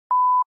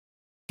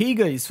Hey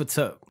guys, what's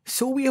up?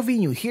 So we have a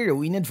new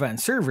hero in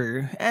advanced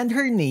server and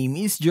her name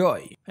is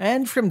Joy.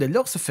 And from the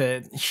looks of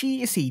it,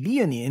 she is a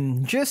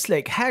Leonin just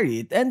like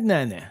Harith and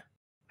Nana.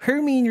 Her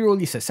main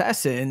role is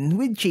assassin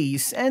with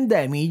chase and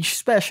damage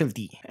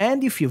specialty.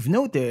 And if you've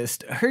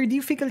noticed, her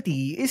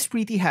difficulty is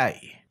pretty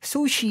high.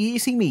 So she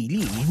is a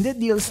melee that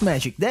deals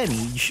magic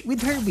damage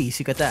with her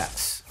basic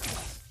attacks.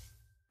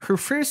 Her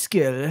first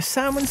skill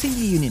summons a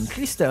Leonin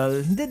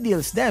crystal that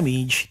deals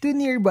damage to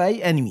nearby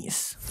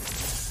enemies.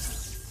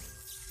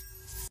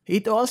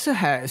 It also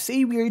has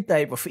a weird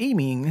type of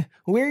aiming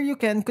where you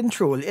can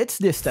control its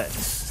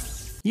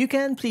distance. You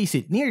can place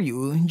it near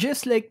you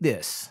just like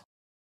this.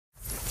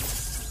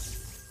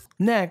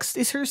 Next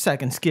is her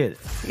second skill.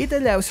 It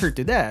allows her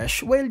to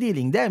dash while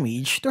dealing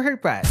damage to her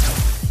path.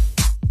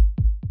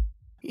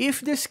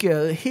 If the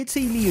skill hits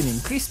a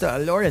Leonin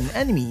crystal or an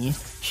enemy,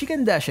 she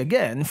can dash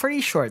again for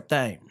a short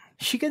time.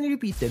 She can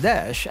repeat the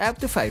dash up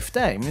to 5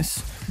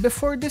 times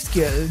before the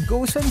skill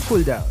goes on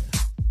cooldown.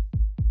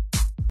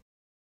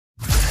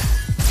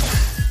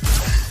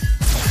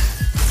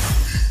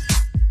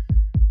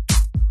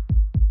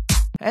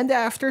 And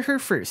after her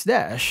first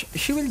dash,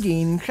 she will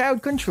gain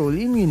crowd control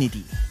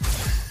immunity.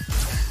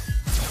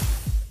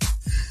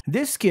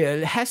 This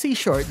skill has a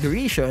short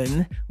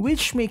duration,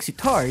 which makes it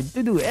hard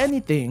to do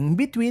anything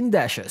between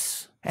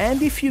dashes.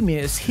 And if you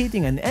miss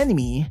hitting an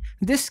enemy,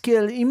 the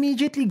skill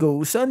immediately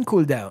goes on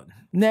cooldown.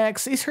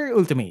 Next is her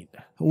ultimate.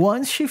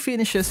 Once she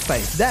finishes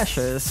 5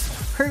 dashes,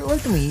 her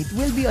ultimate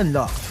will be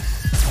unlocked.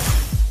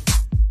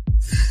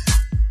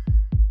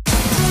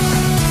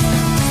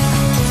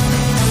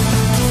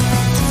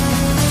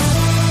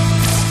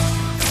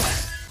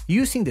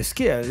 Using the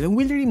skill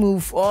will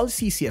remove all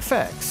CC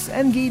effects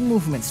and gain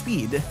movement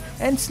speed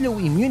and slow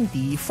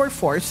immunity for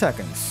 4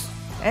 seconds.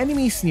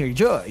 Enemies near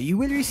Joy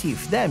will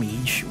receive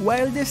damage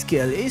while the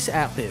skill is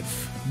active.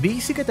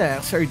 Basic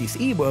attacks are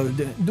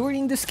disabled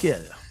during the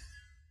skill.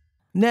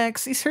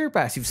 Next is her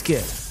passive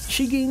skill.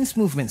 She gains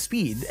movement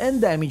speed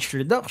and damage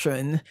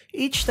reduction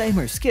each time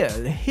her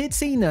skill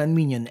hits a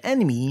non-minion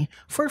enemy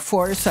for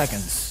 4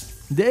 seconds.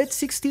 That's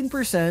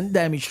 16%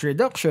 damage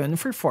reduction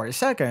for 4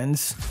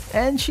 seconds,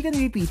 and she can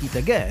repeat it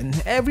again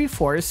every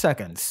 4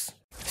 seconds.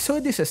 So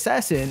this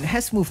assassin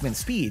has movement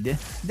speed,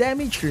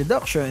 damage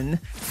reduction,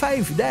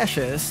 5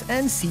 dashes,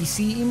 and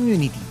CC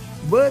immunity.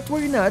 But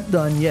we're not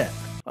done yet.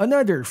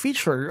 Another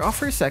feature of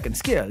her second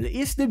skill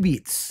is the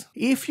beats.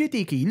 If you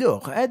take a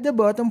look at the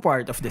bottom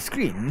part of the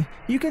screen,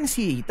 you can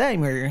see a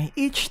timer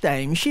each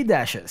time she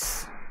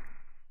dashes.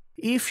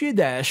 If you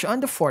dash on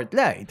the 4th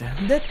light,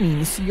 that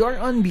means you're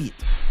on beat.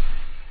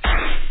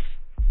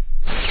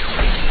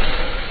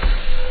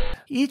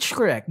 Each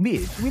correct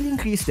beat will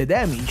increase the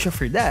damage of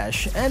her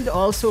dash and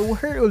also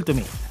her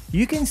ultimate.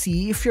 You can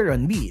see if you're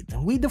on beat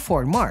with the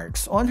 4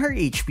 marks on her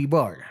HP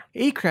bar.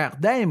 A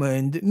cracked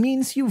diamond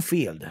means you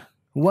failed.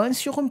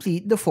 Once you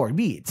complete the 4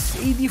 beats,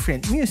 a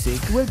different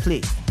music will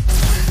play.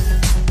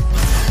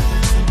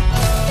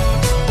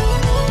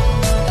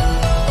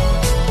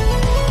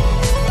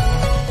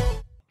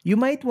 You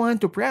might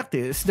want to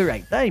practice the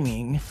right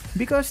timing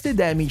because the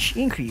damage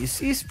increase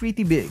is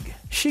pretty big.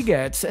 She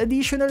gets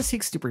additional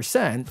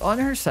 60% on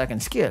her second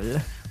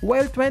skill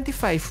while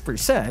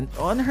 25%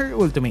 on her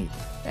ultimate,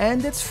 and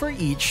that's for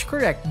each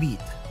correct beat.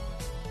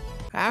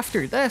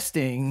 After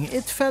testing,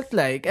 it felt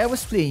like I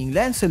was playing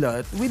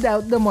Lancelot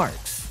without the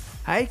marks.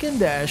 I can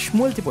dash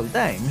multiple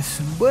times,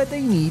 but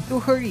I need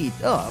to hurry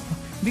it up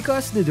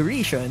because the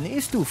duration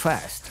is too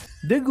fast.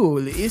 The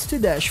goal is to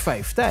dash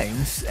 5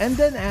 times and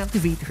then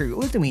activate her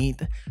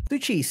ultimate to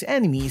chase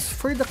enemies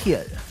for the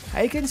kill.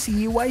 I can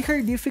see why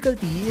her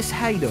difficulty is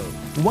high though.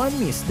 1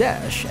 missed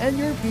dash and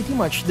you're pretty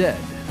much dead.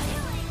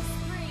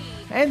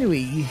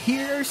 Anyway,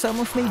 here are some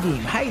of my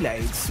game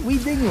highlights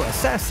with the new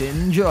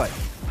assassin Joy.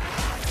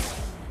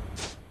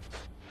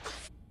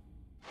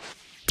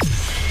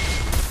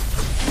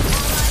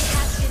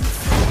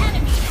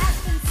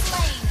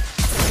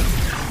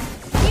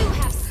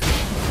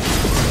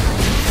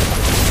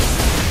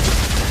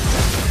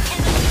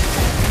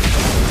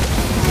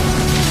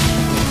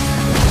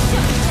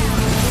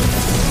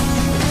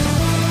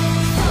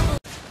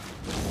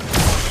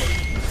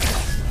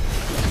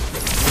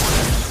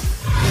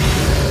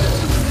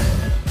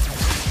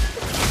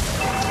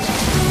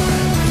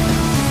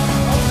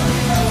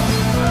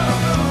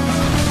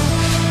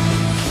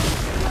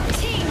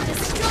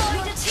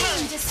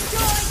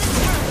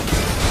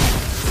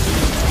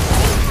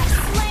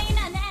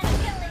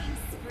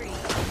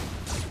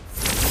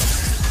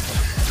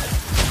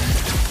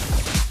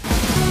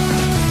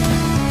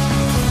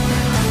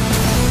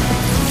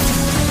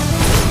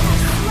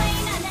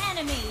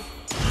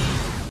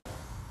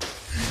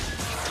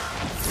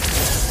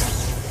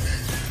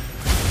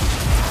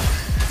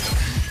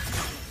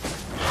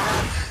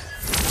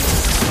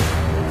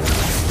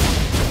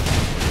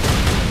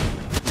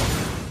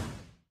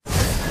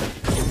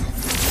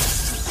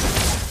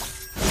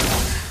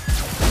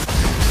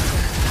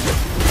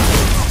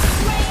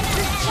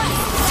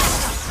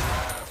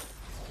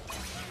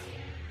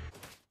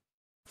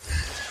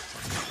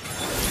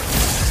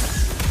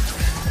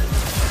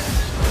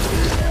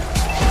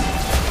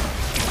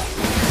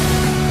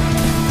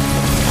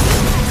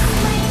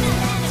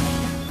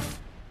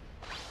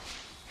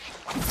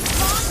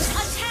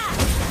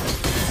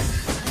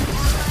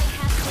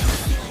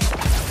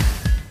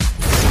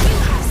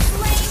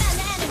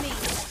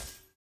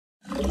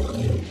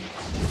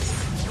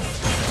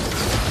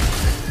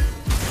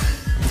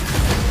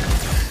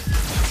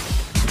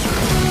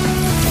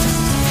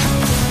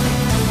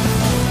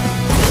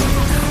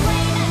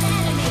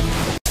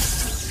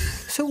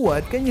 So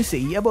what can you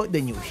say about the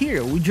new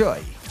hero,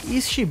 Joy?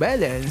 Is she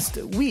balanced,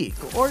 weak,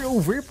 or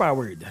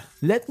overpowered?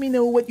 Let me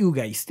know what you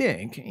guys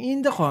think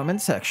in the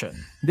comment section.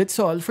 That's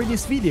all for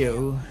this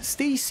video.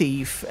 Stay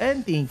safe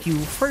and thank you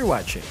for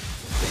watching.